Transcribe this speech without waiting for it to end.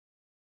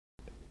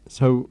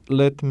So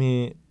let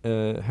me,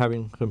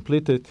 having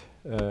completed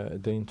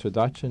the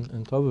introduction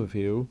and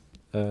overview,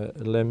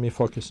 let me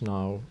focus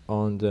now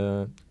on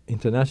the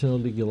international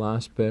legal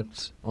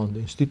aspects on the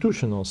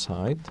institutional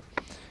side,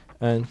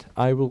 and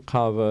I will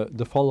cover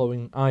the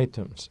following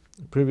items: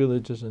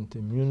 privileges and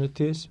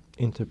immunities,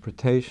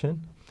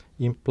 interpretation,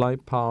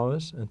 implied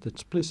powers and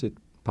explicit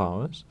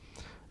powers,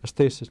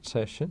 state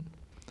succession,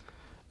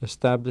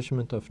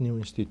 establishment of new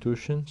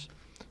institutions,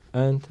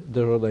 and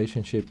the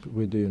relationship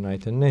with the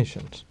United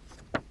Nations.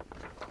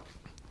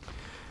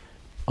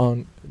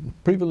 On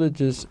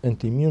privileges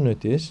and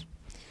immunities,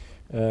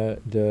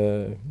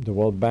 the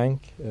World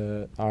Bank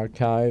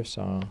archives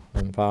are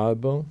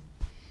inviolable,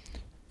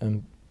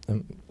 and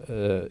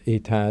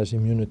it has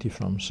immunity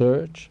from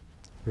search,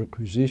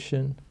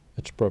 requisition,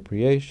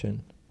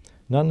 expropriation.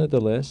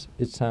 Nonetheless,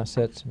 its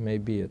assets may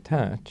be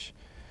attached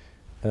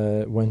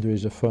when there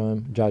is a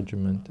firm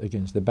judgment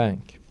against the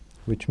bank,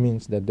 which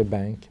means that the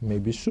bank may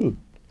be sued,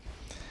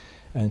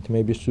 and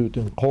may be sued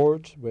in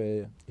courts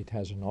where it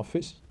has an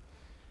office,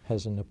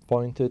 has an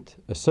appointed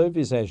a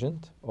service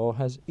agent, or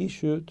has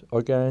issued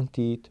or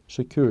guaranteed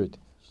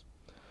securities.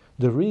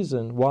 The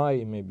reason why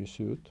it may be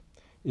sued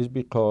is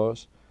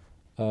because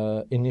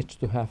it needs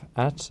to have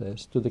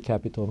access to the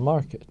capital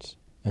markets,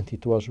 and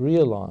it was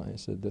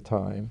realized at the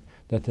time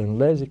that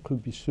unless it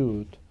could be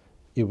sued,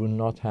 it would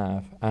not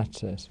have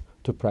access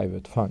to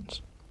private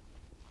funds.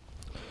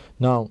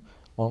 Now,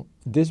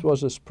 this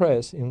was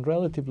expressed in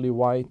relatively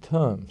wide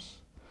terms.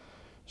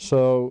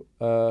 So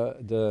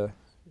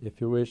if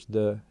you wish,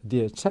 the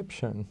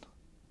exception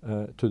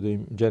to the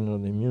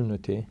general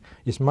immunity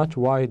is much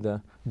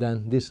wider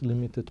than this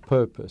limited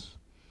purpose.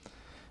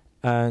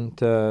 And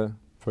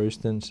for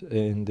instance,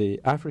 in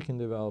the African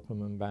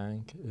Development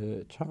Bank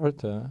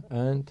Charter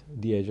and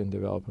the Asian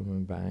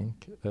Development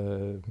Bank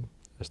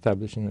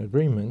establishing an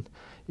agreement,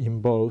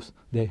 in both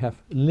they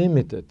have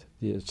limited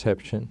the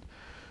exception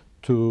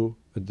to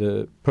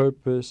the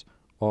purpose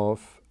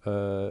of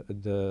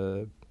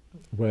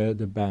where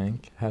the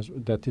bank has,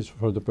 that is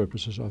for the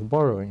purposes of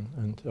borrowing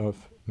and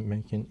of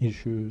making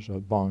issues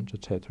of bonds,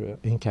 etc.,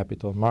 in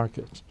capital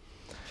markets.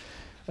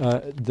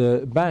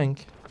 The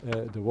bank,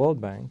 the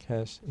World Bank,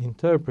 has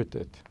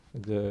interpreted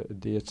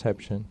the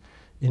exception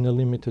in a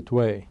limited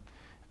way,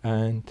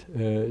 and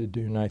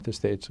the United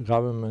States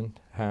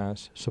government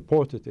has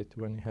supported it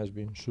when it has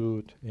been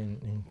sued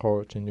in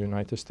courts in the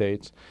United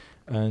States,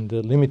 and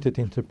the limited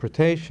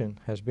interpretation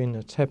has been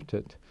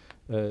accepted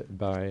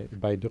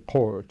by the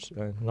courts,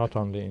 not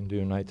only in the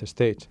United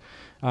States.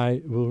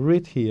 I will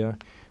read here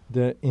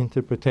the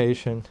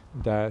interpretation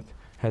that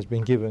has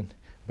been given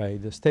by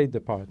the State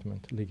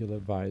Department legal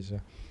advisor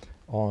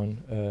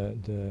on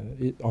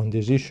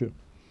this issue.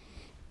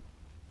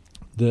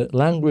 The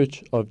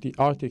language of the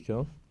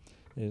article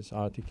is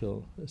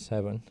Article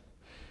 7,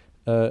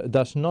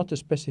 does not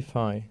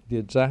specify the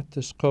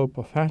exact scope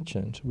of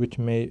actions which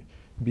may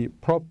be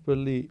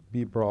properly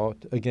be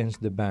brought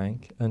against the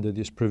bank under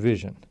this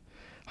provision.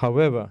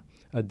 However,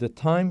 at the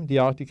time the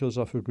Articles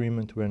of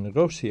Agreement were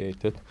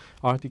negotiated,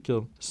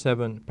 Article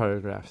 7,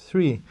 Paragraph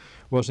 3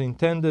 was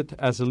intended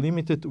as a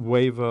limited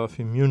waiver of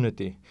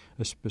immunity,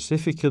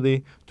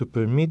 specifically to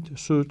permit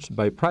suits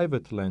by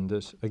private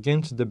lenders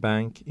against the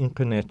bank in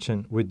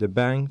connection with the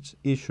bank's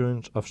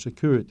issuance of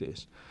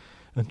securities,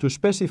 and to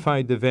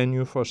specify the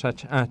venue for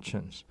such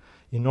actions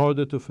in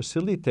order to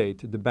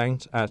facilitate the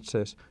bank's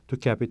access to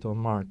capital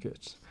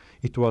markets.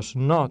 It was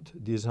not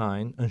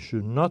designed and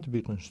should not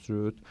be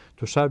construed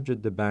to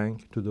subject the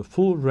bank to the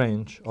full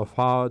range of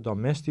our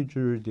domestic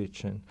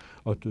jurisdiction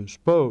or to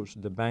expose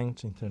the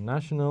bank's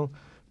international,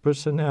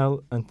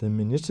 personnel, and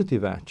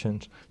administrative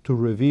actions to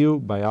review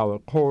by our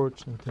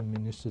courts and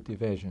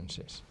administrative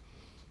agencies.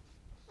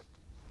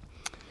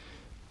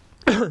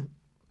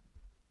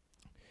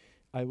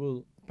 I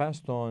will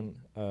pass on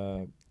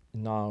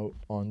now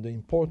on the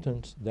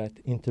importance that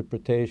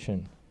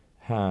interpretation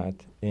had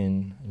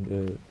in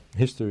the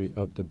history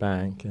of the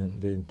bank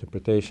and the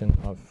interpretation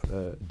of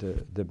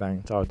the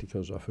bank's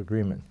Articles of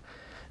Agreement.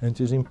 And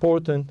it is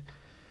important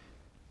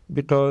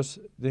because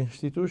the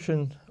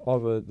institution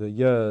over the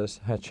years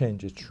had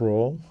changed its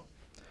role.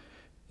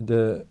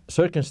 The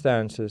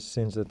circumstances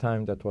since the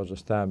time that was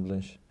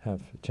established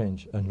have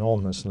changed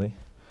enormously.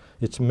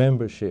 Its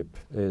membership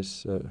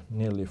is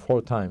nearly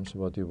 4 times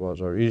what it was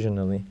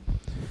originally.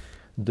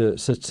 The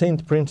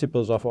succinct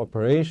principles of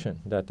operation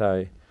that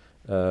I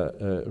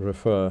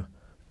refer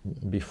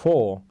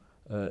before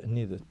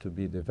needed to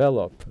be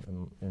developed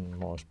and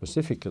more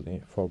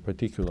specifically for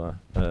particular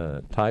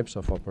types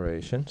of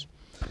operations.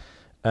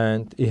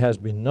 And it has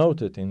been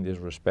noted in this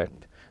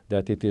respect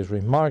that it is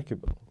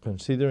remarkable,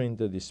 considering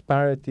the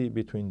disparity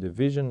between the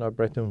vision of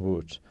Bretton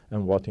Woods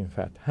and what in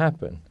fact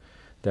happened,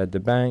 that the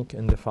bank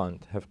and the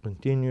fund have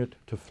continued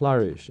to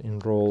flourish in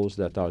roles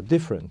that are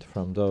different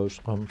from those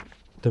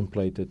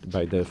contemplated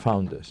by their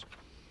founders.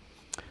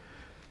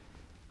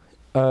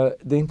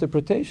 The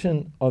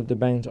interpretation of the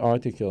bank's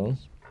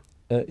articles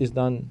is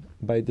done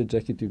by the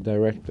executive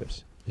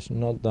directors. It's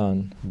not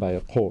done by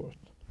a court.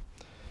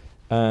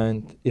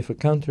 and if a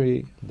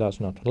country does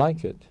not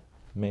like it,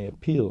 may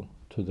appeal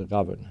to the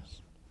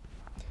governors,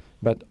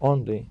 but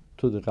only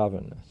to the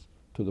governors,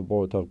 to the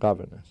Board of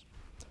Governors.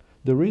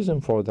 The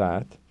reason for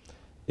that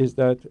is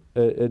that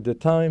at the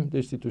time the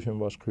institution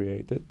was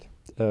created,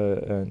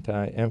 and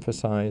I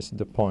emphasize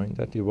the point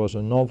that it was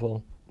a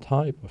novel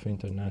type of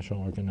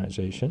international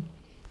organization,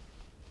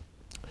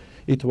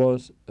 it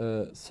was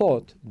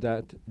thought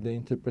that the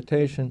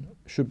interpretation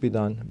should be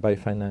done by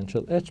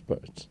financial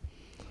experts,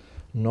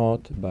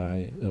 not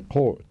by a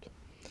court,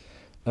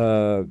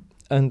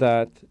 and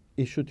that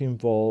it should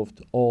involve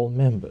all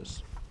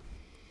members.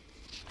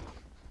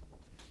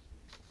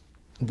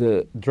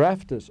 The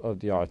drafters of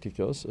the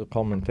articles, a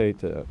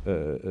commentator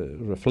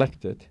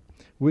reflected,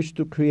 wished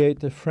to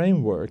create a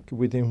framework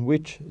within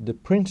which the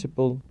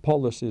principal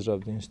policies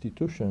of the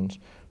institutions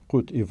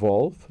could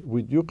evolve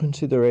with due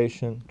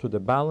consideration to the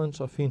balance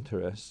of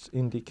interests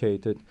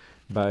indicated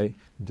by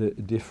the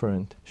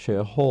different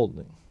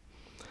shareholding.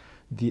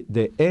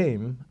 They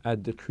aim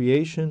at the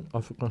creation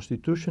of a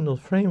constitutional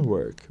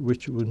framework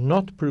which would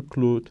not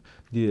preclude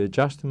the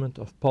adjustment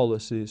of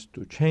policies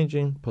to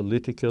changing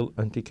political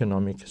and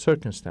economic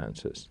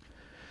circumstances.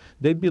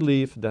 They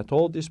believe that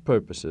all these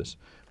purposes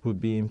would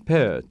be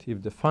impaired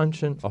if the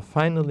function of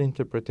final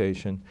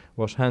interpretation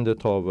was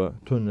handed over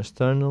to an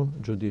external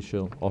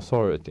judicial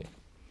authority.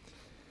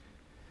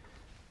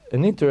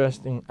 An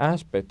interesting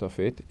aspect of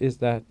it is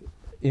that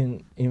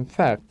in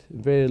fact,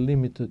 very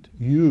limited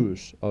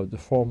use of the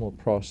formal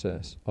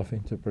process of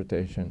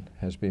interpretation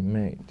has been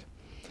made.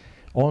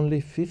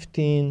 Only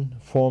 15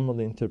 formal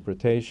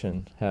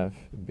interpretations have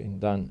been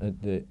done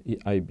at the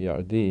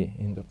IBRD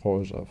in the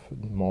course of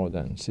more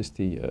than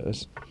 60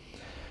 years,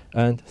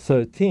 and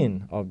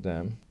 13 of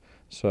them,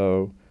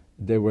 so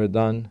they were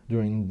done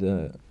during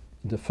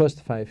the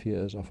first 5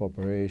 years of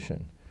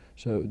operation.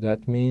 So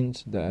that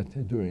means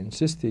that during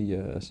 60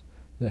 years,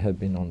 there have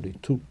been only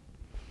 2.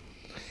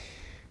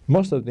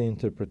 Most of the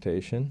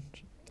interpretations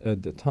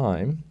at the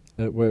time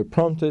were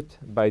prompted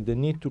by the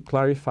need to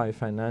clarify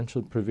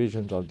financial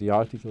provisions of the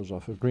Articles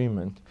of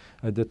Agreement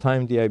at the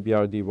time the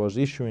IBRD was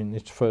issuing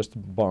its first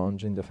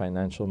bonds in the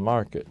financial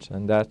markets,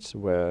 and that's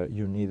where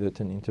you needed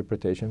an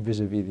interpretation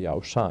vis-à-vis the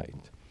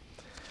outside.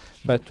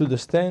 But to the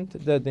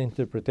extent that the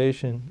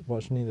interpretation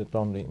was needed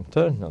only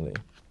internally,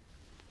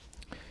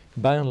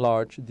 by and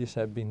large this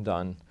had been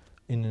done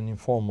in an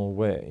informal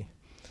way,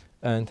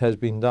 and has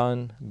been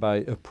done by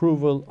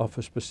approval of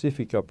a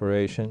specific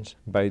operations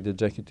by the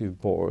Executive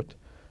Board,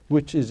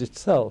 which is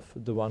itself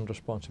the one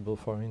responsible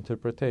for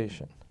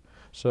interpretation.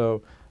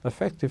 So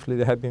effectively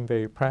they have been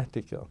very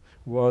practical.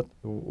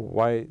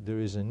 Why there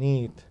is a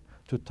need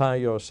to tie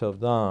yourself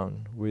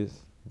down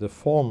with the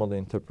formal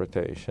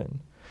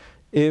interpretation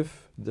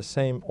if the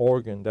same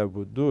organ that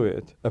would do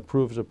it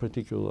approves a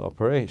particular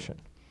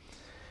operation.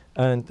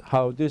 And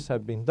how this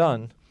has been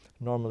done,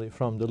 normally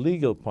from the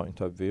legal point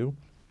of view,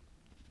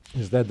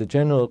 is that the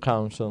General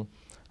Council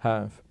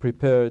have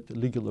prepared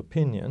legal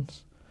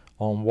opinions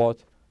on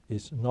what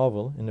is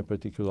novel in a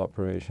particular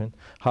operation,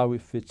 how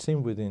it fits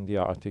in within the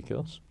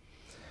articles,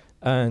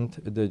 and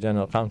the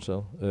General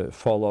Council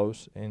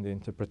follows in the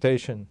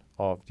interpretation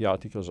of the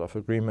Articles of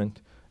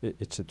Agreement.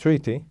 It's a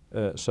treaty,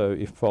 so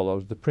it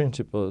follows the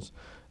principles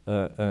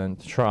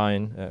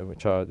enshrined,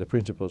 which are the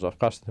principles of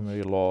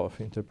customary law of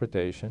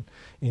interpretation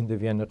in the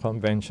Vienna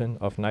Convention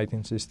of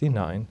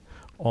 1969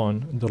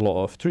 on the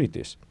law of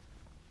treaties.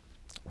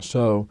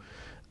 So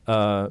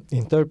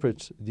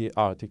interprets the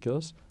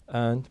articles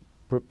and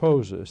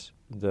proposes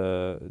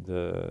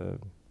the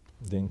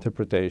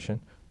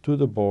interpretation to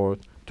the board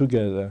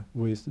together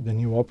with the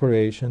new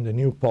operation, the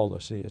new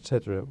policy,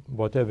 etc.,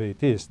 whatever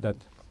it is that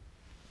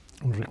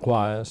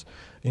requires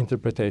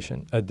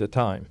interpretation at the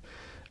time.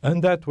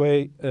 And that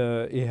way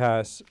it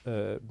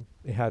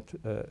had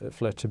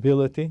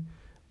flexibility,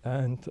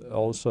 and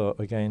also,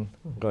 again,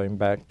 going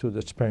back to the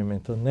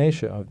experimental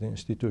nature of the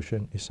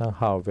institution, is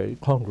somehow very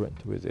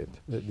congruent with it,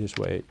 this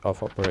way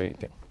of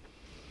operating.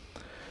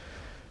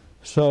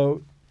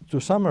 So, to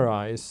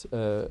summarize,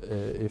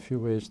 if you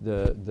wish,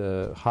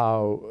 the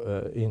how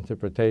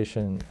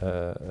interpretation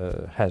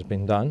has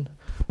been done,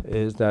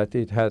 is that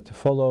it had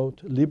followed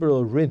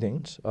liberal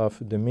readings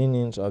of the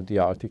meanings of the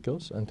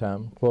articles, and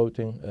I'm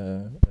quoting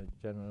a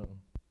General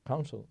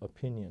Council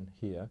opinion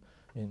here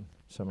in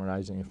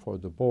summarizing it for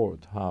the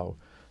board, how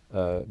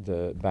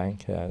the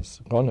bank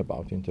has gone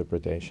about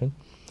interpretation,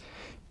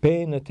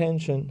 paying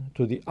attention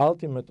to the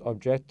ultimate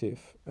objective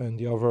and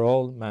the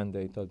overall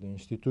mandate of the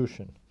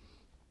institution.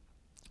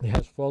 It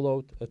has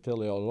followed a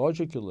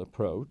teleological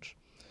approach,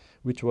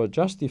 which was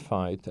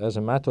justified as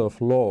a matter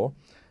of law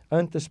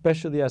and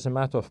especially as a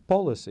matter of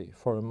policy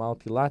for a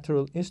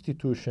multilateral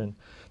institution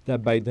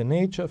that by the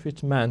nature of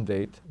its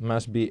mandate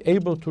must be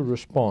able to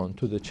respond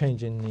to the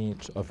changing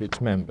needs of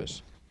its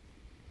members.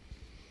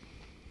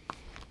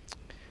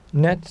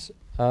 Next,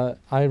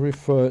 I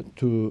refer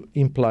to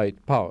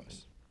implied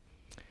powers.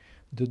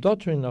 The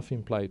doctrine of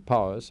implied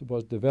powers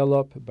was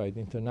developed by the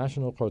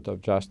International Court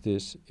of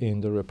Justice in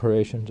the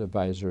Reparations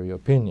Advisory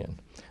Opinion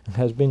and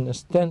has been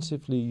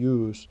extensively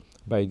used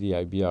by the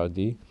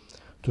IBRD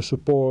to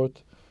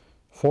support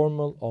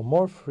formal or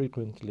more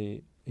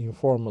frequently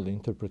informal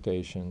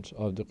interpretations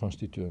of the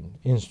constituent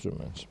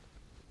instruments.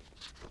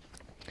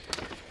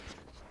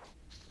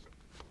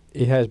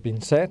 It has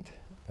been said,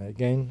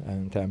 again,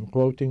 and I'm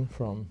quoting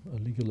from a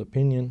legal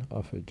opinion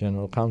of a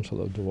General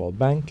Counsel of the World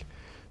Bank,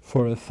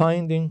 for a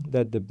finding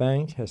that the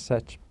bank has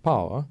such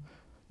power,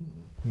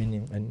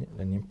 meaning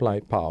an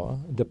implied power,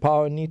 the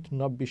power need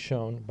not be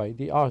shown by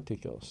the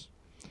articles.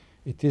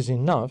 It is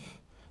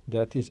enough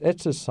that its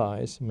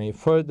exercise may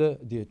further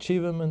the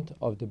achievement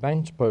of the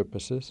bank's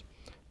purposes,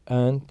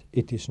 and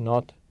it is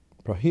not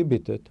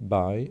prohibited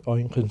by or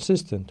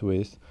inconsistent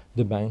with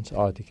the bank's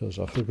articles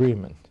of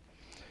agreement.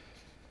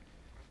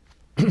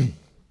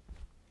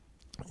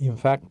 In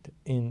fact,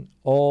 in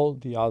all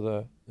the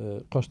other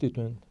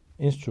constituent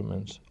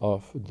instruments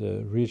of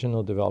the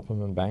regional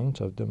development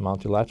banks, of the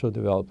multilateral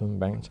development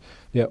banks,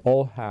 they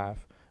all have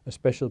a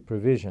special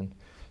provision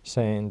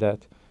saying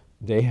that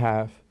they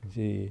have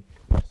the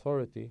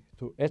authority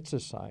to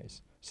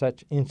exercise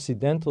such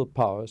incidental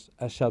powers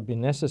as shall be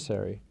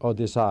necessary or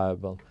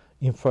desirable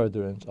in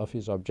furtherance of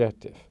his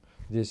objective.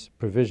 This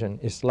provision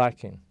is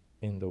lacking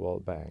in the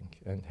World Bank,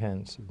 and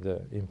hence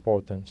the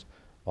importance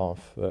of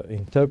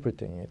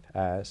interpreting it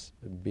as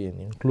being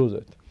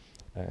included.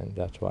 And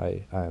that's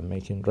why I'm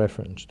making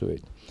reference to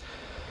it.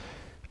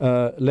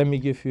 Let me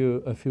give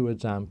you a few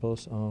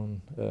examples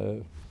on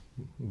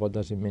what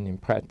does it mean in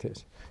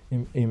practice.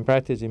 In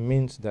practice, it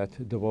means that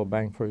the World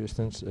Bank, for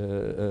instance,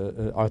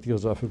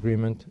 articles of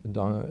agreement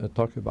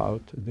talk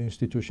about the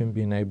institution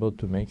being able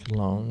to make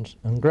loans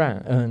and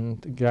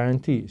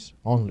guarantees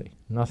only,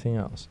 nothing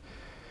else.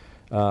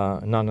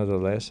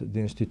 Nonetheless, the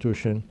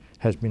institution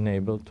has been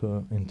able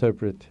to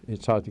interpret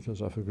its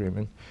articles of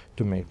agreement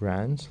to make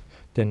grants,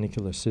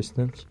 technical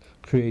assistance,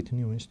 create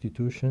new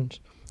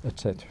institutions,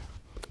 etc.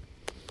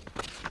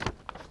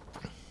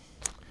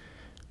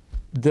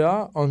 There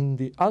are, on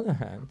the other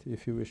hand,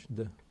 if you wish,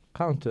 the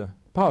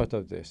counterpart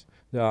of this.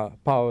 There are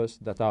powers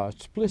that are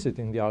explicit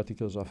in the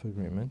articles of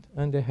agreement,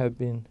 and they have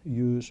been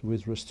used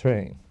with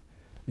restraint,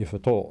 if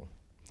at all.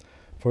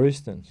 For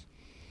instance,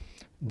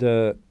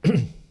 the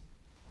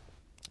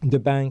the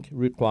bank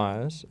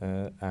requires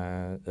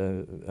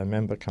a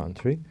member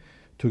country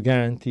to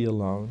guarantee a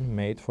loan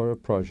made for a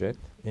project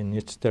in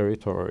its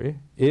territory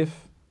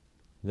if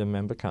the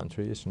member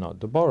country is not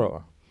the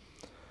borrower.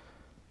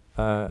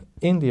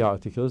 In the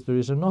articles, there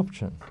is an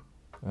option,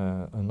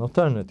 an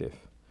alternative,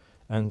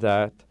 and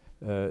that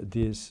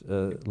this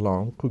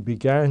loan could be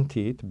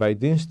guaranteed by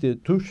the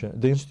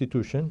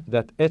institution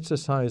that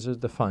exercises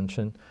the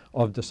function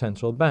of the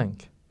central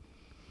bank.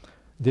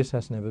 This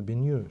has never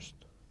been used.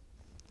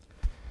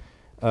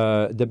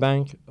 The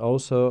bank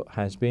also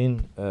has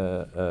been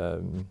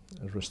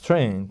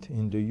restrained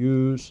in the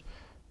use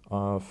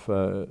of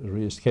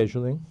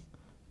rescheduling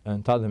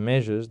and other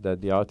measures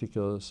that the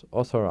articles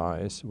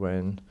authorize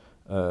when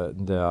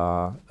there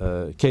are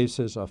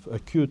cases of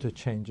acute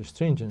change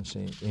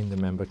stringency in the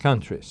member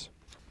countries.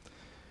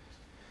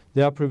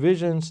 There are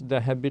provisions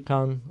that have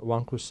become,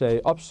 one could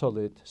say,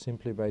 obsolete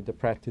simply by the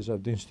practice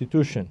of the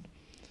institution.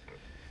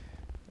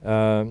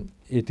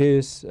 It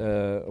is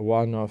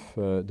one of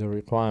the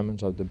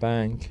requirements of the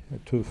bank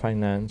to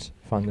finance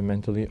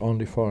fundamentally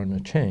only foreign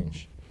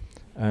exchange,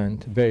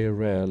 and very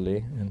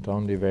rarely, and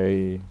only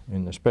very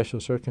in special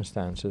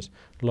circumstances,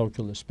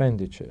 local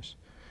expenditures.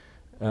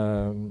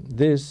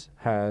 This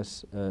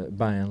has,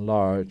 by and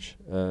large,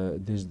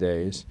 these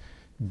days,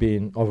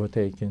 been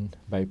overtaken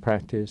by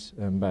practice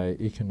and by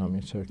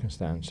economic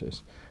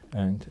circumstances,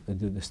 and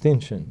the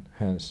distinction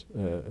has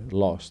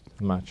lost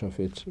much of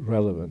its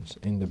relevance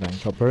in the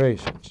bank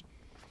operations.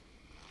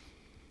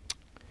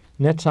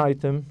 Next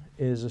item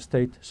is a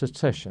state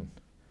succession.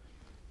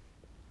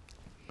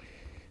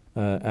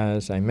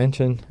 As I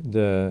mentioned,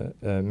 the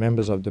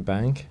members of the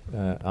bank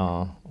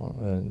are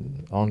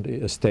only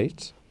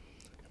estates.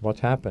 What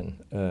happened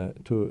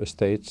to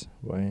estates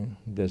when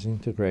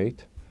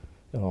disintegrate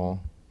or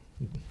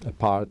a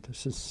part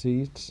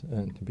secedes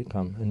and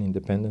become an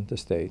independent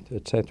estate,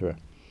 etc.?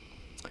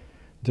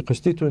 The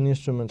constituent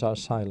instruments are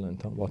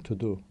silent on what to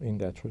do in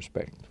that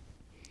respect.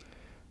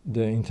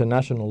 The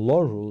international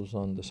law rules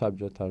on the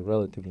subject are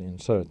relatively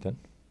uncertain,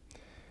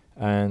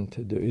 and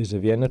there is a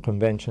Vienna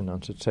Convention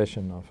on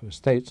succession of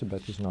estates,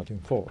 but it's not in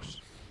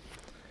force.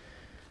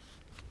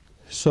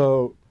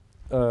 So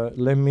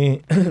let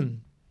me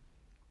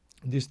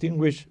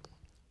distinguish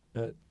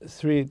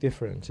three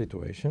different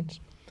situations: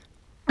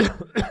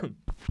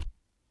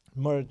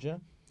 merger,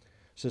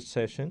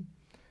 succession,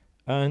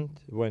 and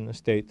when a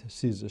state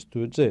ceases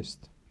to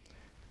exist,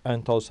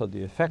 and also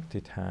the effect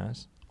it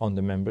has on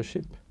the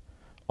membership,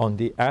 on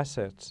the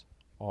assets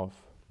of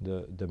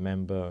the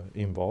member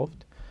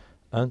involved,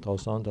 and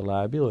also on the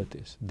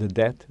liabilities, the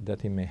debt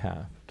that he may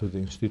have to the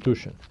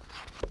institution.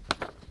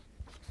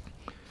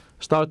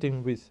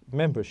 Starting with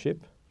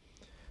membership,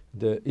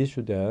 the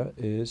issue there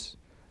is,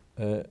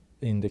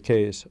 in the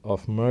case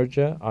of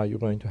merger, are you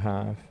going to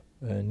have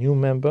a new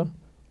member,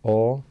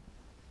 or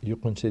you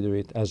consider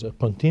it as a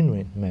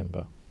continuing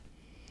member?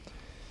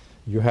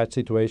 You had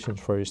situations,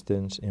 for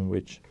instance, in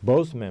which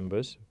both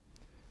members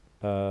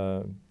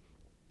are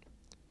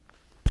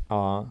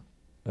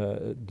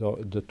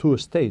the two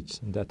states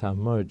that are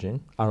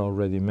merging are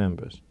already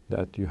members.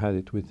 That you had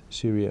it with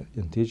Syria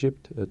and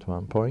Egypt at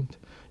one point.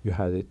 You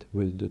had it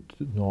with the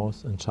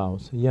North and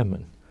South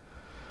Yemen.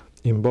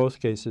 In both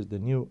cases, the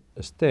new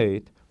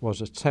state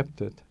was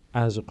accepted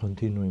as a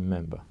continuing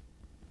member.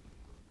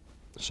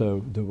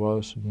 So there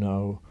was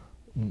no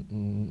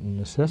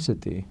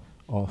necessity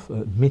of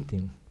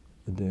admitting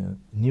the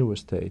new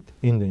state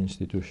in the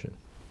institution.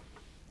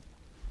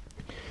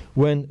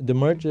 When the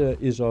merger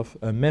is of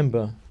a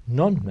member,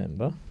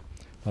 non-member,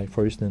 like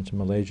for instance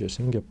Malaysia,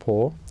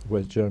 Singapore,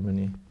 where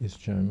Germany is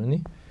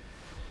Germany,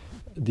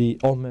 the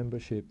all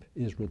membership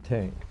is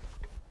retained.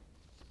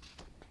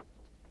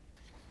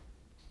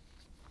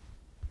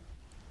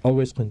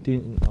 Always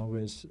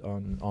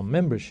on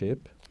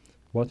membership,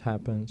 what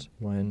happens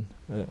when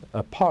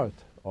a part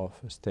of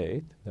a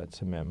state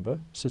that's a member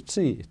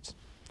succeeds.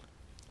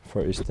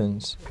 For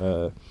instance,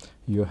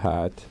 you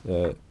had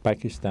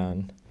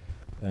Pakistan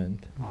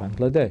and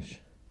Bangladesh,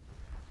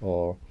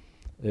 or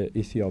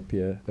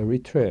Ethiopia,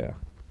 Eritrea,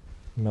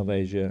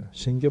 Malaysia,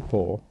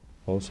 Singapore,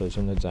 also as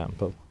an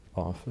example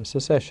of a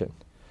secession.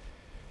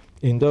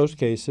 In those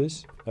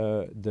cases,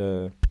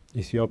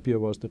 Ethiopia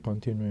was the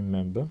continuing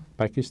member,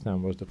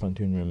 Pakistan was the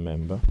continuing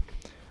member,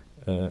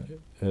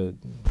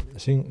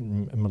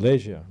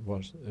 Malaysia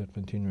was a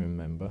continuing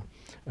member,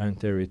 and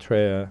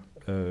Eritrea,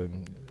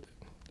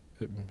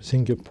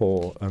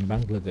 Singapore, and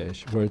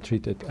Bangladesh were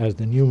treated as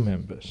the new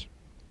members.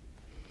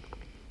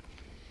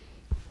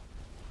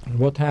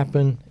 What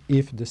happened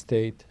if the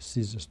state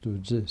ceases to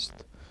exist?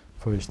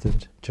 For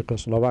instance,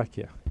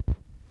 Czechoslovakia,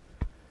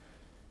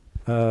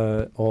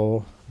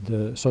 or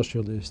the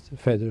Socialist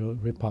Federal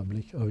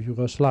Republic of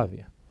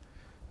Yugoslavia.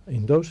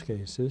 In both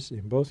cases,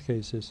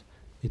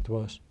 it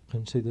was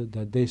considered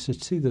that they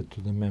succeeded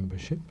to the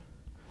membership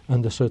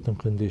under certain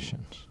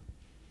conditions.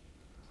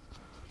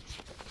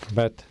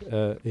 But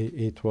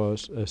it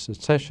was a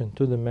succession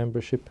to the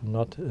membership,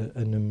 not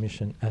an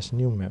admission as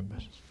new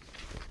members.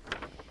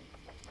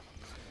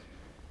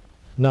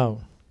 Now,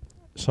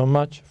 so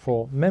much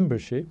for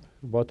membership.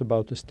 What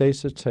about the state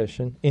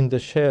succession in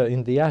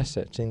the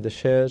assets, in the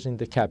shares, in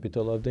the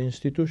capital of the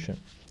institution?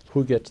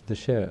 Who gets the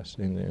shares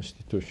in the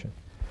institution?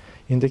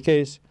 In the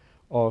case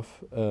of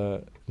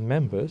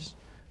members,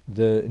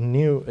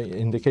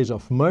 in the case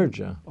of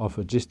merger of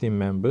existing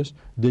members,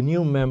 the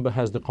new member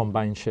has the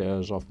combined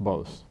shares of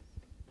both.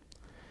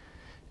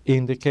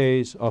 In the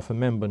case of a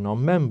member,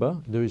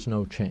 non-member, there is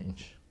no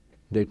change.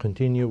 They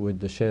continue with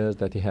the shares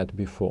that he had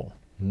before.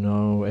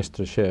 No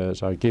extra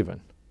shares are given.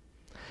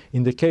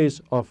 In the case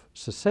of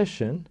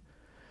secession,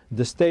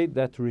 the state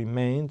that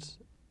remains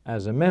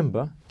as a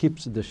member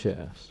keeps the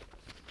shares.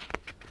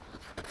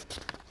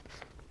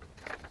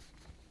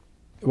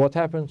 What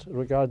happens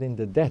regarding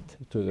the debt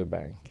to the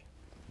bank?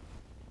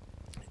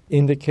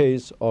 In the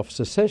case of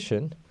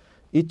secession,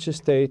 each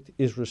state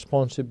is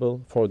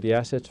responsible for the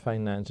assets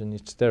financed in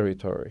its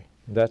territory.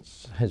 That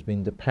has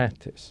been the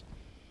practice.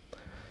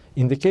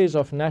 In the case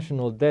of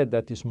national debt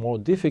that is more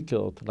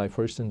difficult, like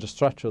for instance the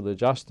structural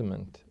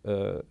adjustment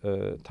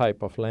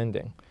type of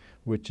lending,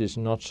 which is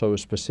not so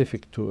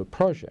specific to a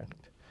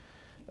project,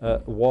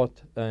 what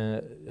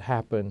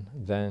happened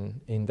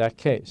then in that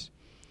case?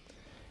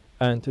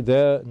 And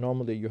there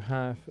normally you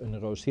have a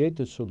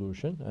negotiated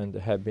solution, and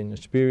there have been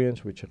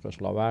experience with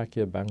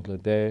Czechoslovakia,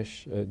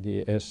 Bangladesh,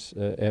 the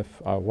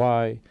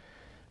SFRY,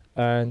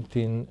 and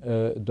in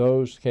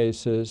those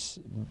cases,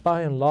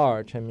 by and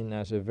large,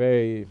 as a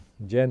very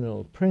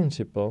general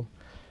principle,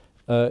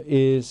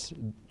 is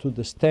to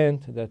the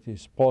extent that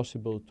is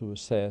possible to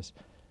assess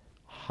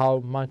how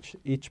much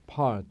each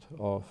part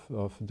of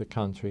the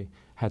country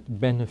had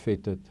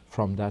benefited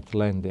from that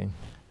lending,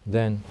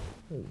 then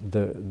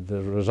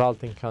the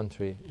resulting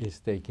country is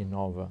taking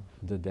over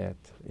the debt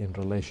in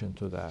relation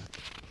to that.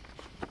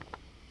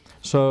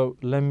 So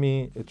let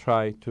me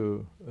try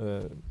to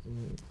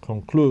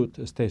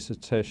conclude state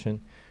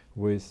succession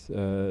with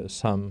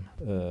some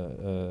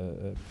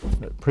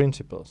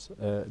principles.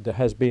 There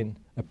has been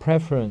a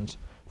preference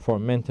for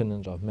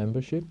maintenance of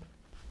membership.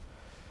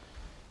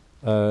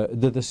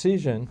 The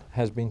decision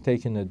has been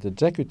taken at the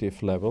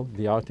executive level.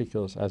 The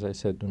articles, as I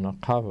said, do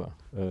not cover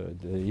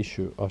the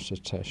issue of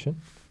succession.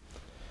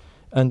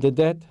 And the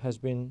debt has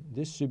been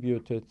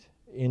distributed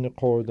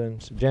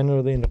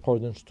generally in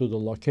accordance to the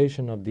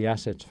location of the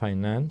assets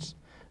financed.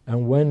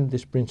 And when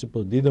this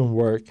principle didn't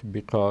work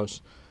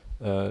because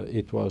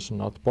it was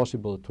not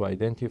possible to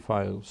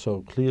identify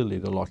so clearly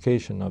the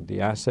location of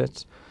the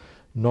assets,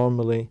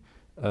 normally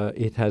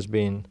it has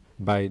been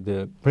by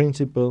the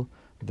principle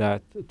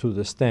that to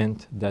the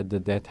extent that the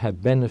debt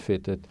had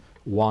benefited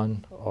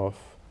one of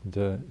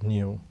the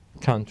new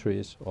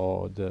countries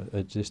or the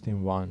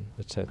existing one,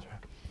 etc.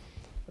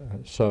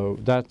 So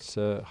that's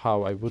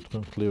how I would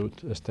conclude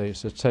a state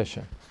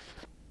succession.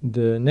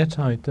 The next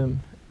item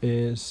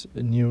is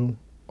new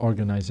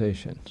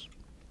organizations.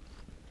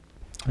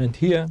 And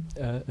here,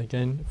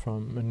 again,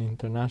 from an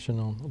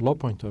international law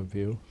point of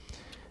view,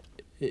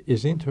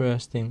 is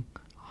interesting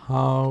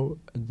how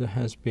there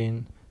has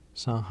been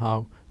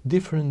somehow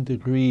different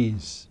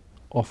degrees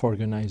of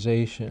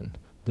organization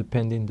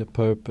depending the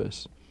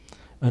purpose.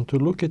 And to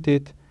look at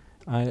it,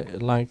 I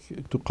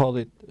like to call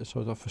it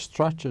sort of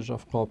structures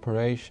of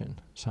cooperation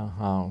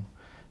somehow,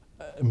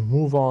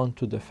 move on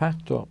to de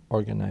facto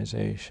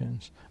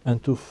organizations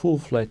and to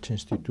full-fledged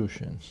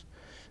institutions,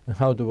 and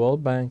how the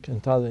World Bank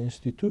and other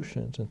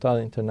institutions and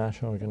other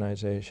international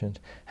organizations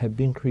have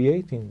been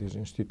creating these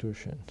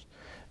institutions.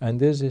 And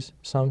this is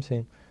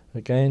something,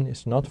 again,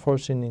 it's not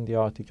foreseen in the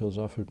Articles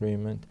of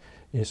Agreement.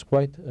 It's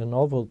quite a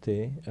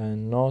novelty,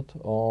 and not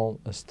all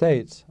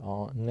states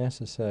are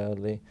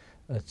necessarily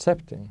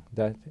accepting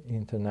that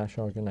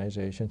international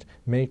organizations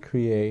may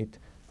create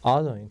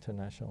other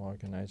international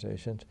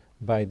organizations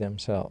by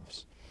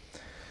themselves.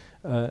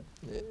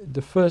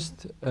 The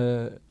first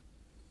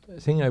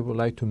thing I would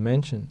like to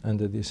mention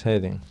under this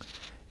heading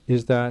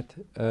is that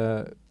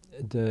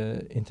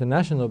the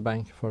International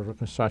Bank for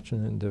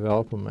Reconstruction and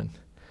Development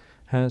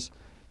has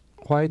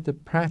quite a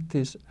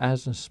practice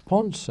as a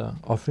sponsor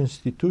of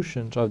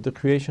institutions, of the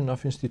creation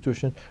of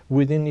institutions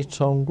within its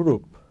own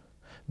group,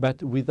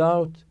 but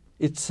without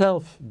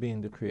itself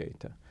being the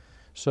creator.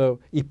 So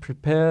it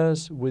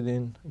prepares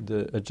within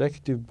the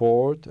executive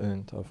board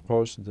and, of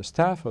course, the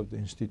staff of the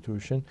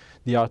institution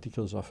the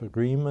articles of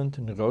agreement,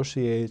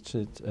 negotiates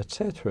it,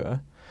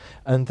 etc.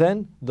 And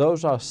then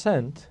those are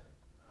sent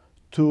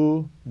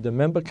to the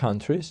member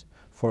countries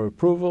for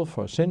approval,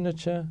 for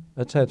signature,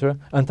 etc.,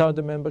 and are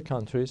the member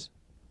countries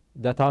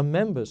that are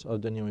members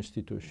of the new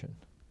institution.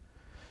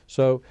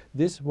 So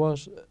this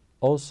was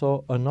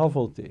also a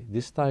novelty,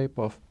 this type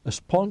of a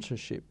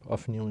sponsorship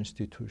of new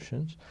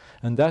institutions,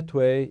 and that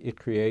way it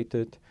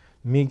created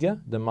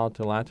MIGA, the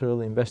Multilateral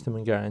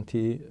Investment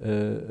Guarantee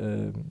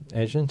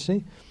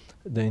Agency.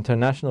 The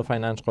International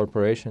Finance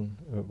Corporation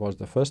was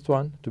the first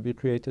one to be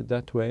created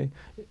that way.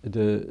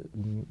 It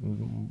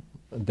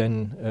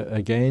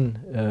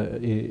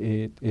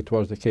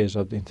was the case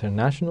of the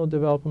International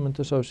Development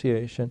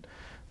Association.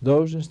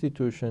 Those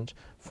institutions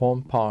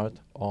form part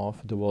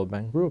of the World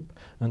Bank Group,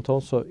 and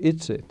also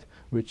ICSID,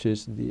 which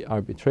is the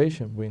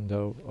arbitration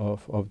window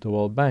of the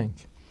World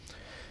Bank.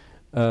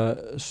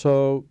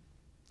 So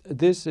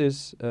this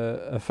is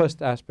a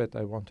first aspect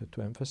I wanted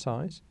to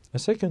emphasize. A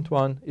second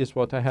one is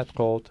what I had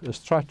called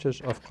structures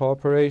of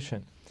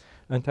cooperation.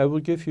 And I will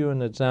give you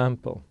an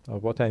example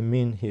of what I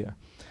mean here.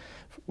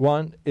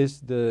 One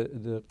is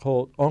the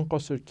called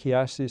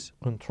onchocerciasis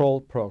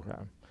control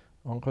program.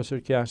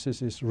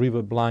 Onchocerciasis is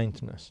river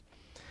blindness.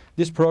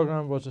 This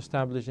program was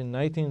established in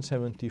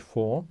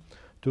 1974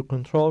 to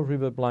control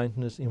river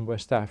blindness in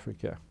West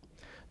Africa.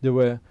 There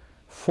were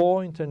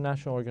 4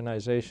 international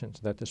organizations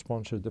that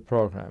sponsored the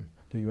program: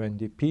 the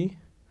UNDP,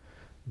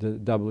 the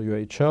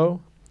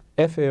WHO,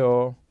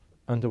 FAO,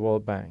 and the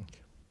World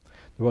Bank.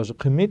 There was a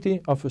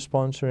committee of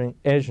sponsoring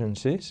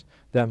agencies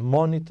that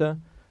monitor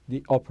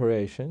the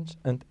operations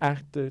and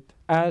acted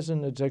as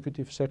an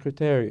executive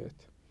secretariat.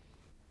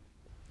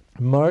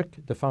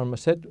 Merck, the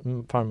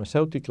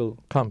pharmaceutical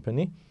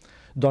company,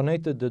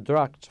 donated the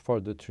drugs for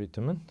the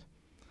treatment,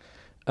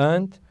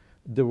 and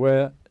there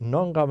were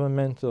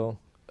non-governmental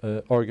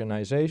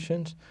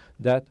organizations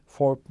that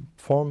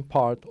form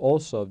part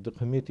also of the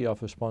committee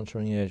of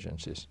sponsoring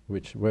agencies,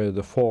 which were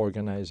the 4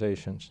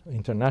 organizations,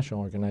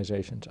 international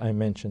organizations I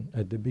mentioned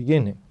at the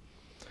beginning.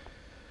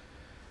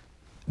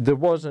 There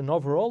was an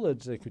overall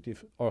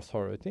executive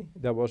authority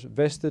that was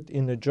vested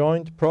in a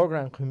joint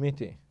program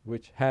committee,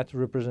 which had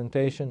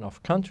representation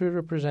of country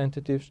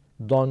representatives,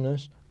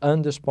 donors,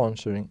 and the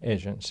sponsoring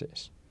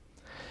agencies.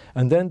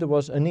 And then there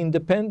was an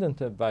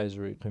independent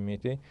advisory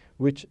committee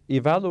which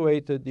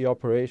evaluated the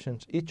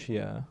operations each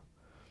year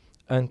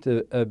and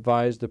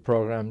advised the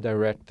program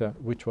director,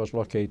 which was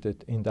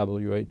located in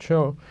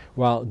WHO,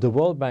 while the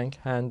World Bank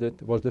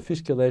was the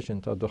fiscal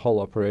agent of the whole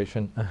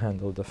operation and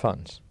handled the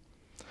funds.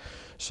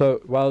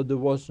 So while there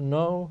was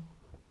no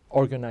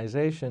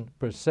organization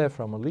per se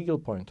from a legal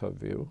point of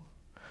view,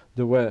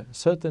 there were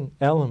certain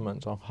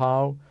elements of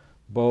how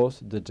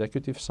both the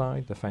executive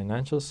side, the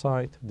financial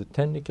side, the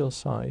technical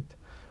side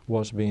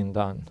was being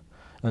done.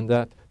 And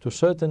that to a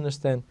certain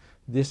extent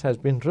this has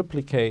been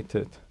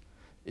replicated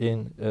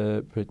in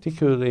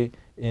particularly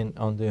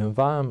on the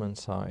environment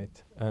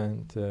side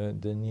and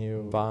the new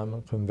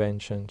environment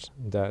conventions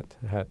that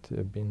had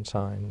been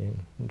signed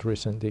in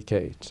recent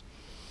decades.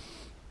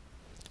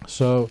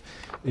 So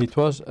it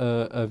was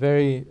a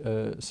very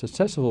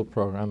successful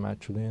program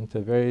actually, and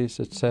a very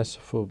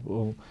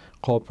successful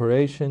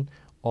cooperation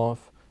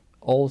of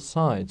all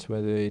sides,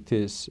 whether it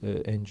is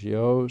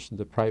NGOs,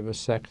 the private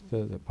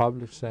sector, the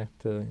public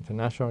sector,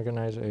 international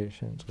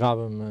organizations,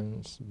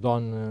 governments,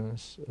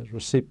 donors,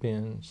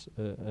 recipients,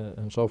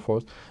 and so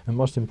forth. And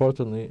most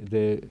importantly,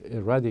 they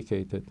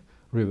eradicated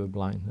river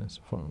blindness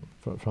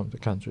from the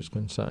countries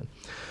concerned.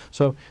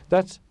 So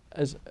that's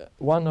as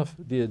one of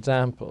the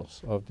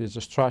examples of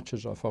these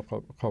structures of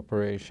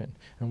cooperation,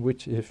 in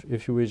which,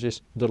 if you wish,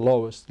 is the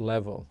lowest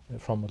level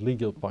from a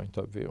legal point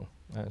of view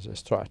as a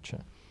structure.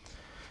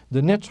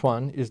 The next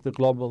one is the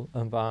Global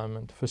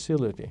Environment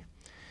Facility.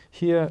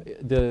 Here,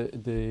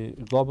 the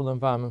Global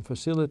Environment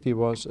Facility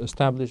was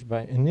established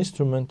by an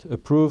instrument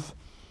approved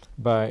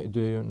by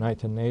the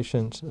United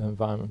Nations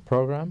Environment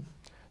Programme,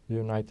 the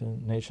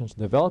United Nations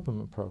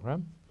Development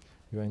Programme,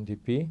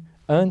 UNDP,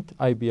 and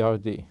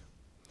IBRD.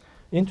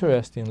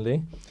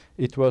 Interestingly,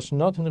 it was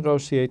not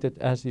negotiated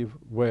as if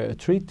were a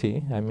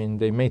treaty. I mean,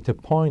 they made a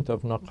point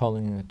of not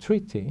calling it a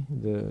treaty,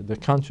 the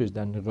countries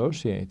that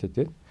negotiated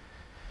it,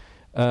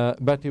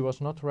 but it was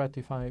not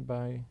ratified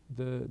by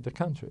the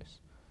countries.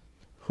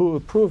 Who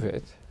approved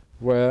it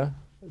were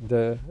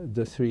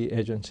the three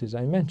agencies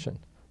I mentioned,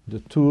 the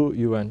two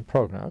UN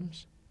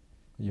programs,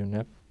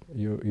 UNEP,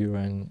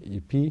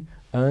 UNEP,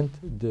 and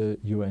the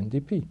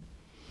UNDP.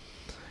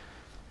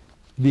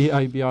 The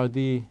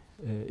IBRD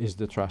is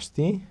the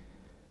trustee,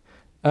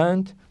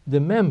 and the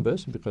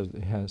members, because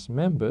it has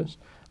members,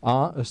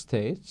 are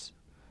states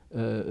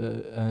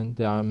and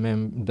they are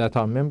that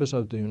are members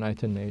of the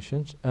United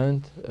Nations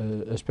and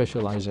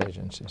specialized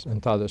agencies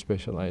and other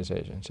specialized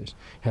agencies.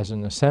 It has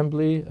an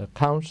assembly, a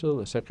council,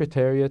 a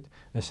secretariat,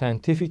 a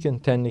scientific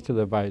and technical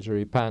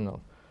advisory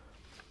panel.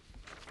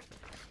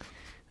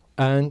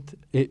 And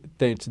it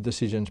takes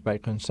decisions by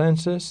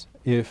consensus.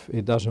 If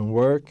it doesn't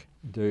work,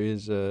 there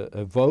is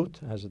a vote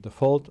as a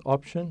default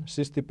option,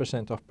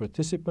 60% of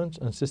participants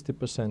and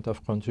 60%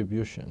 of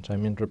contributions. I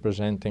mean,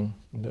 representing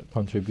the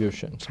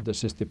contributions, the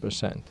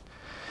 60%.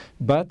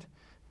 But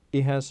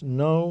it has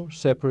no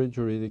separate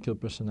juridical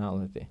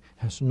personality,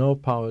 has no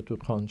power to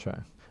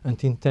contract,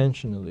 and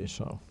intentionally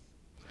so.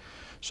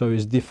 So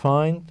it's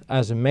defined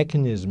as a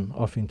mechanism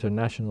of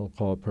international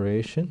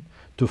cooperation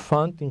to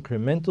fund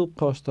incremental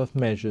cost of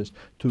measures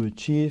to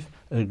achieve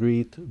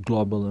agreed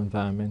global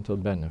environmental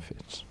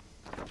benefits.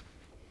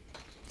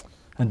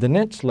 And the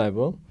next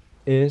level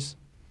is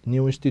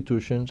new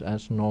institutions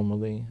as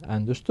normally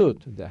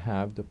understood. They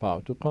have the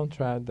power to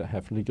contract, they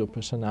have legal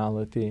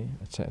personality,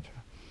 etc.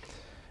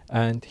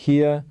 And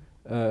here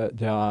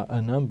there are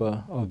a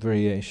number of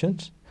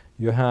variations.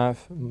 You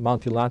have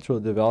multilateral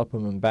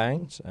development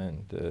banks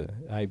and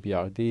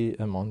IBRD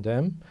among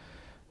them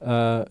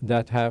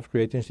that have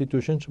created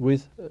institutions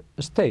with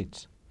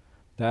states.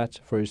 That's,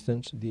 for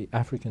instance, the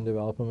African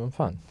Development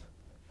Fund.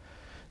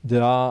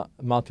 There are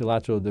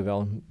multilateral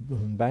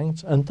development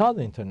banks and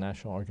other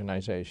international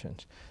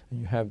organizations.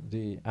 And you have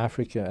the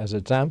Africa as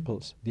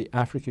examples, the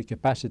Africa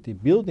Capacity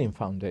Building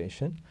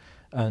Foundation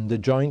and the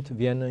Joint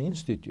Vienna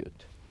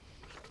Institute.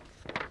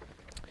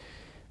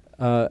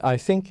 I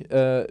think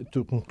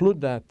to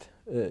conclude that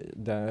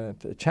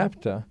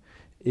chapter,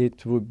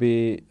 it would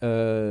be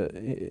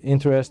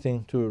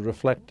interesting to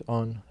reflect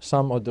on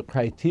some of the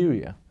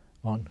criteria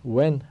on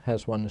when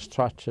has one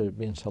structure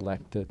been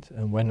selected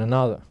and when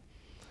another.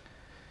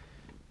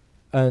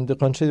 And the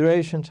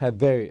considerations have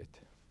varied.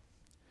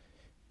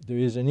 There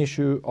is an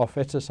issue of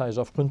exercise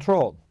of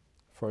control.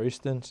 For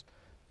instance,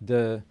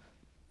 the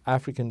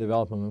African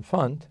Development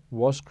Fund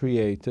was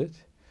created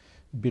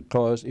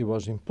because it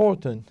was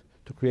important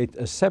to create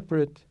a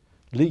separate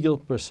legal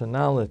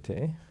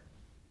personality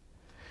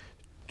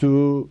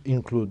to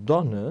include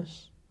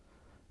donors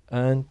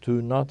and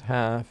to not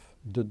have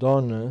the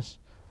donors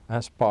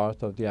as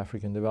part of the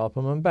African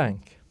Development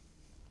Bank.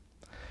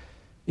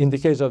 In the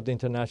case of the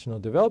International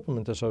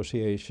Development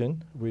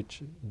Association,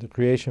 which the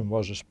creation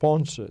was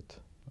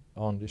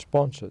only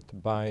sponsored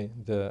by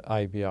the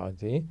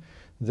IBRD,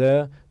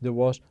 there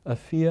was a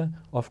fear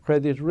of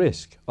credit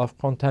risk, of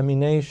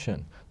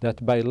contamination,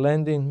 that by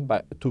lending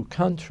to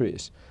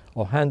countries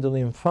or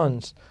handling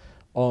funds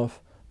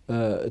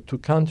to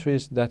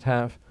countries that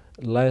have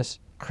less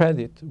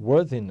credit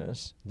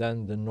worthiness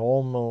than the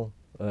normal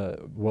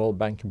World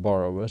Bank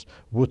borrowers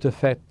would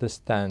affect the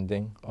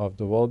standing of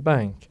the World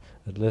Bank.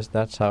 At least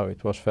that's how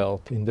it was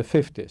felt in the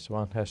 50s.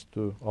 One has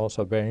to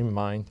also bear in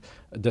mind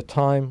the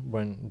time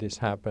when this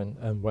happened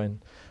and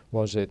when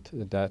was it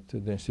that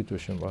the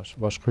institution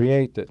was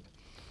created.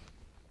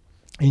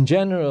 In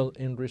general,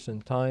 in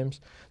recent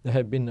times, there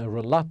have been a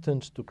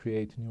reluctance to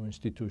create new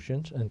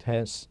institutions, and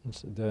hence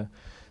the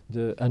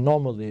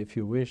anomaly, if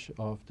you wish,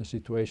 of the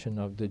situation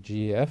of the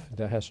GEF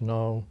that has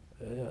no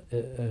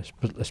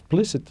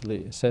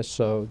explicitly says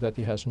so that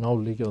it has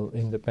no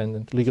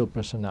independent legal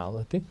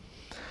personality,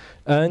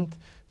 and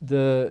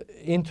the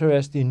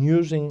interest in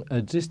using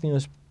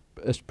existing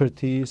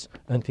expertise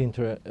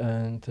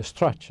and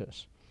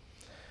structures.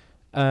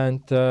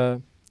 And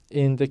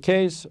in the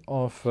case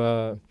of,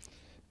 for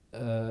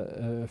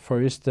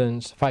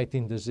instance,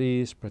 fighting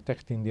disease,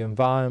 protecting the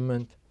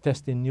environment,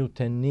 testing new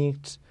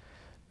techniques,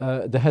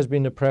 there has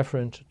been a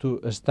preference to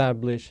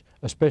establish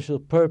a special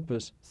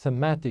purpose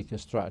thematic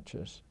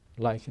structures,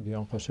 like the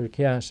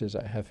onchocerciasis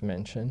I have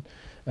mentioned,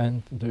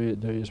 and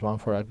there is one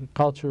for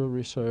agricultural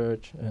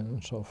research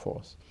and so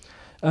forth.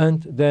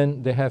 And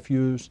then they have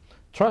used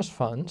trust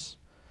funds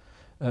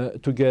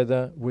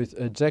together with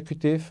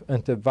executive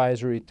and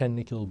advisory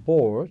technical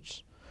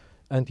boards,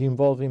 and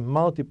involving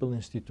multiple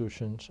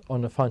institutions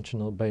on a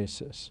functional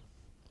basis.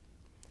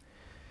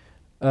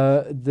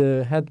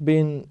 There had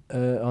been,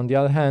 on the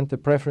other hand, a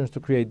preference to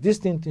create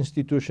distinct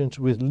institutions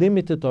with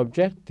limited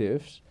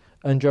objectives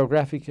and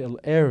geographical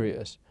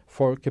areas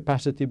for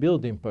capacity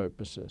building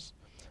purposes.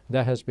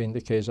 That has been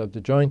the case of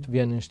the Joint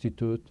Vienna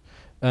Institute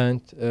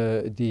and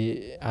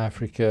the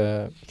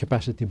Africa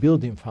Capacity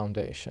Building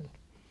Foundation.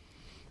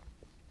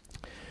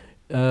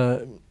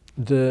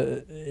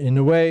 In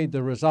a way,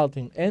 the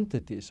resulting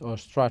entities or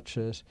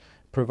structures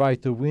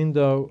provide a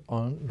window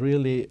on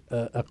really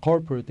a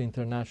corporate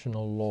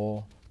international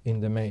law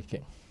in the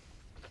making.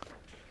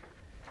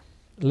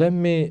 Let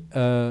me,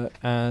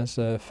 as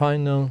a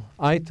final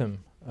item,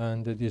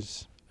 and it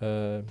is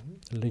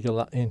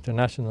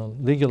international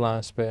legal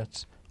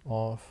aspects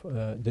of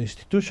the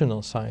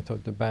institutional side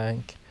of the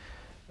bank,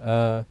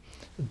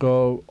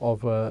 go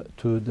over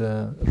to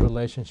the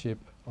relationship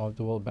of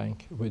the World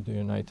Bank with the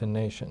United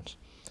Nations.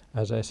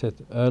 As I said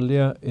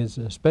earlier, is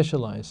a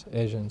specialized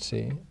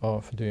agency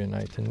of the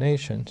United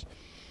Nations.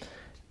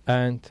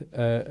 And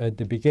at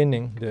the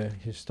beginning, the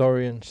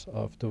historians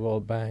of the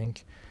World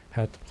Bank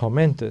had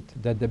commented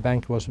that the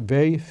bank was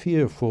very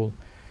fearful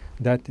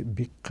that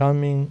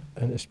becoming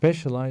a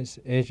specialized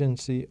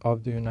agency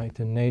of the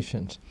United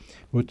Nations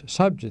would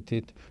subject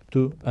it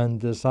to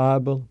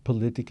undesirable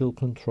political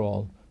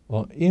control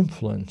or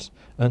influence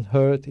and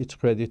hurt its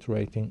credit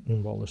rating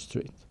in Wall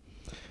Street,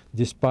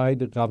 despite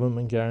the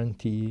government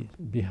guarantee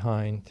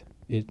behind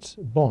its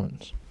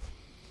bonds.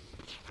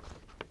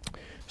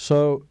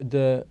 So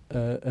the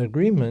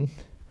agreement,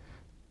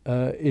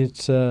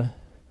 it's a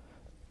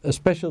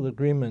special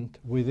agreement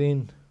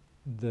within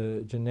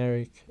the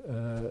generic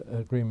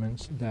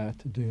agreements that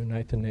the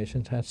United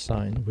Nations has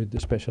signed with the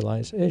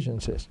specialized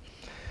agencies.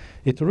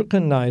 It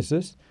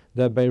recognizes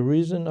that by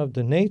reason of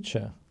the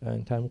nature,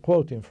 and I'm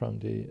quoting from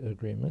the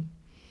agreement,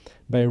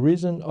 by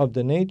reason of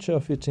the nature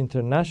of its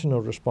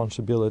international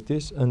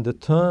responsibilities and the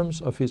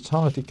terms of its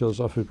articles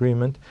of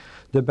agreement,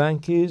 the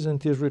bank is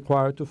and is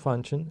required to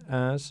function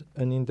as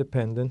an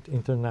independent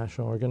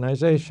international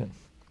organization.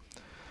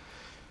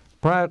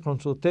 Prior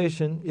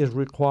consultation is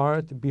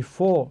required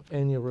before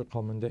any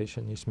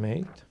recommendation is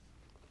made.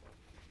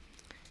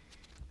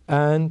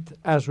 And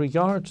as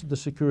regards the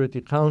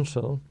Security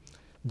Council,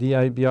 the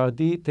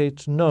IBRD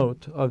takes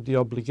note of the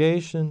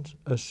obligations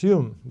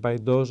assumed by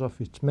those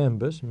of its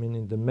members,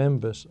 meaning the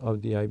members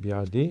of the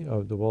IBRD,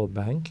 of the World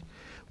Bank,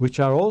 which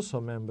are also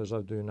members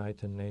of the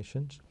United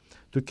Nations,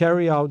 to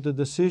carry out the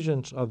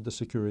decisions of the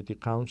Security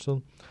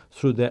Council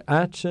through their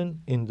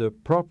action in the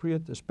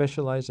appropriate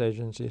specialized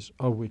agencies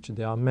of which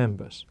they are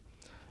members.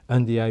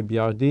 And the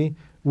IBRD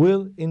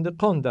will, in the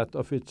conduct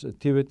of its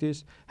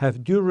activities,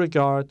 have due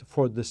regard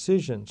for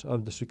decisions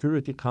of the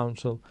Security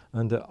Council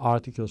under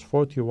Articles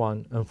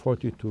 41 and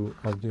 42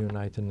 of the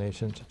United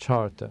Nations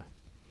Charter.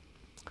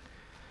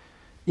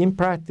 In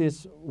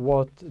practice,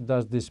 what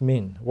does this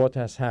mean? What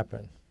has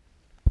happened?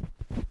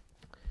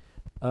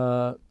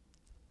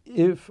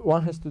 If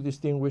one has to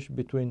distinguish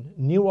between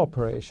new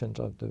operations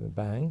of the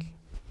bank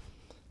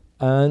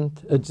and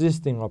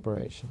existing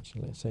operations,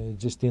 let's say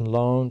existing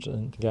loans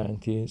and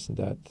guarantees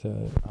that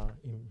are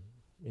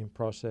in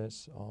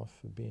process of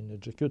being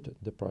executed.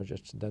 The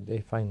projects that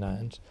they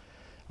finance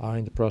are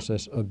in the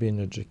process of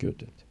being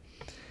executed.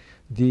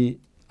 The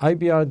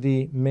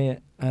IBRD may,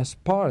 as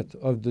part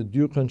of the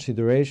due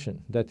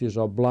consideration that is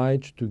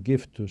obliged to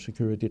give to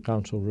Security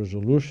Council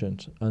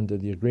resolutions under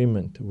the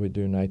agreement with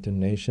the United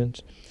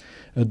Nations,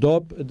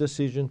 adopt a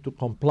decision to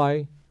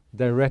comply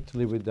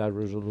directly with that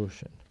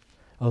resolution.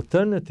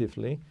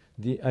 Alternatively,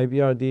 the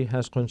IBRD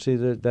has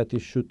considered that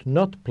it should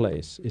not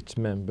place its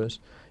members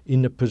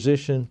in a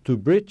position to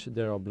breach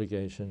their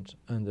obligations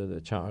under the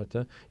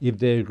Charter if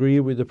they agree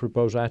with the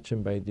proposed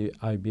action by the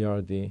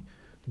IBRD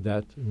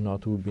that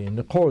not will be in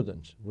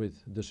accordance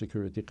with the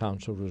Security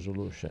Council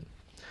resolution.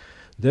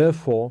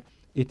 Therefore,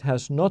 it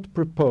has not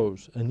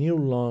proposed a new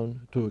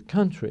loan to a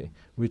country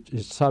which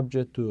is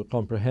subject to a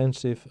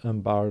comprehensive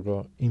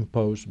embargo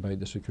imposed by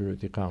the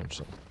Security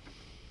Council.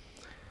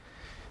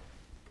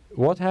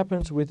 What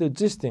happens with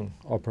existing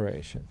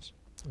operations?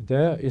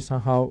 There is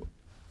somehow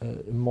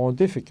more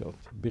difficult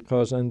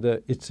because under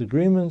its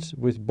agreements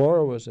with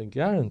borrowers and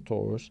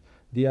guarantors,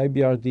 the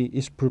IBRD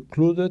is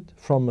precluded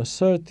from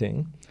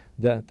asserting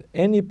that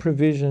any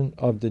provision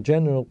of the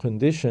general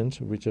conditions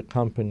which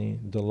accompany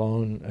the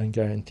loan and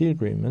guarantee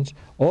agreements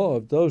or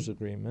of those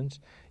agreements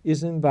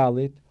is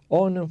invalid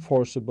or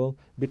unenforceable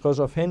because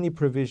of any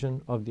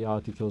provision of the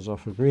Articles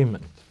of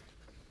Agreement.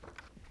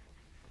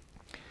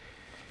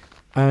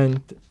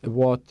 And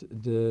what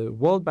the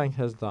World Bank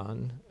has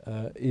done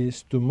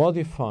is to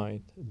modify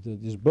the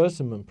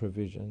disbursement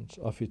provisions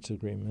of its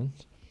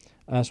agreements,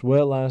 as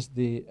well as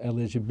the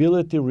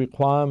eligibility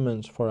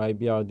requirements for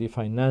IBRD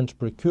finance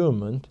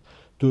procurement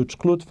to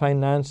exclude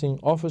financing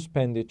of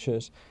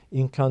expenditures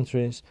in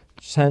countries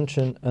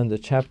sanctioned under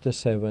Chapter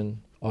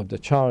 7 of the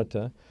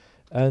Charter,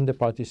 and the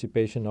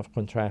participation of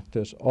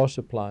contractors or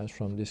suppliers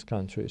from these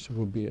countries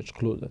would be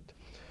excluded.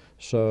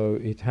 So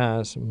it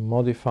has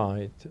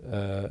modified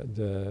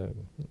the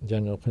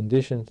general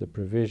conditions, the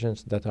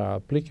provisions that are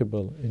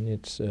applicable in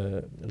its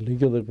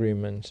legal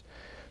agreements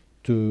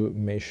to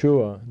make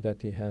sure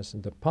that it has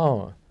the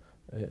power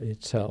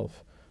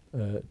itself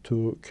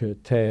to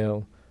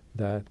curtail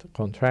that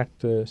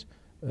contractors,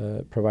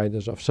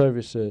 providers of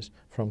services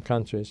from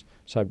countries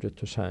subject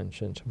to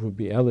sanctions would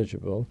be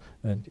eligible,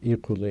 and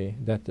equally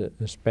that the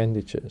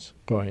expenditures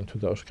going to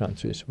those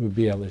countries would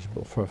be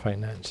eligible for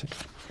financing.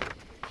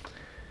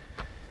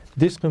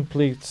 This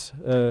completes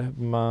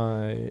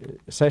my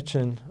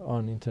section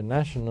on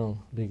international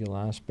legal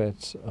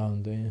aspects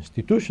on the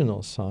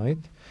institutional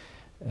side.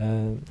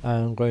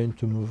 I'm going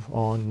to move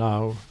on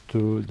now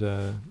to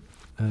the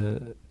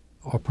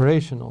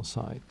operational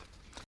side.